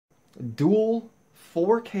dual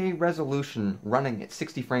 4K resolution running at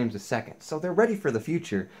 60 frames a second. So they're ready for the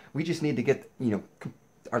future. We just need to get, you know,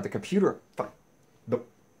 the computer.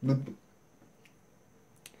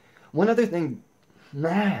 One other thing,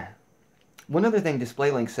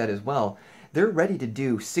 DisplayLink said as well, they're ready to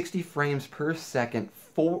do 60 frames per second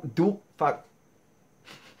for dual. The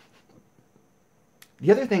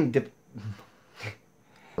other thing,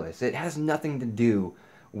 it has nothing to do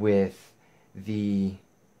with the.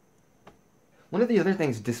 One of the other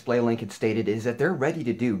things DisplayLink had stated is that they're ready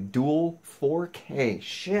to do dual 4K.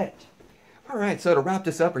 Shit. Alright, so to wrap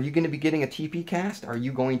this up, are you going to be getting a TP cast? Are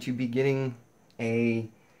you going to be getting a...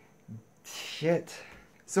 Shit.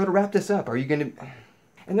 So to wrap this up, are you going to...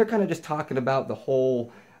 And they're kind of just talking about the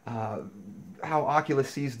whole... how Oculus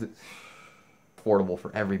sees the... Affordable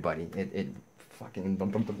for everybody. It fucking...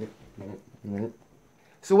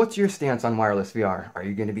 So what's your stance on wireless VR? Are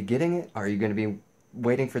you going to be getting it? Are you going to be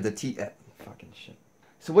waiting for the fucking shit.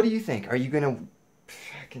 So what do you think? Are you going to...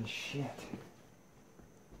 Fucking shit.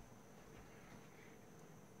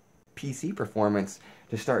 PC performance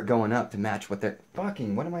to start going up to match what they're...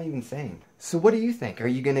 Fucking, what am I even saying? So what do you think? Are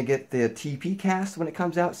you going to get the TP cast when it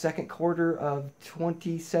comes out second quarter of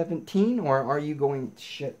 2017? Or are you going...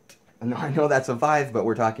 Shit. I know that's a Vive, but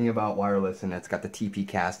we're talking about wireless, and it's got the TP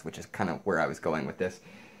cast, which is kind of where I was going with this.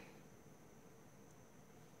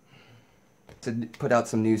 To put out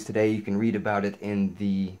some news today, you can read about it in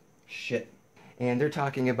the shit. And they're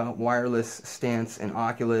talking about wireless stance and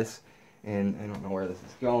Oculus, and I don't know where this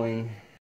is going.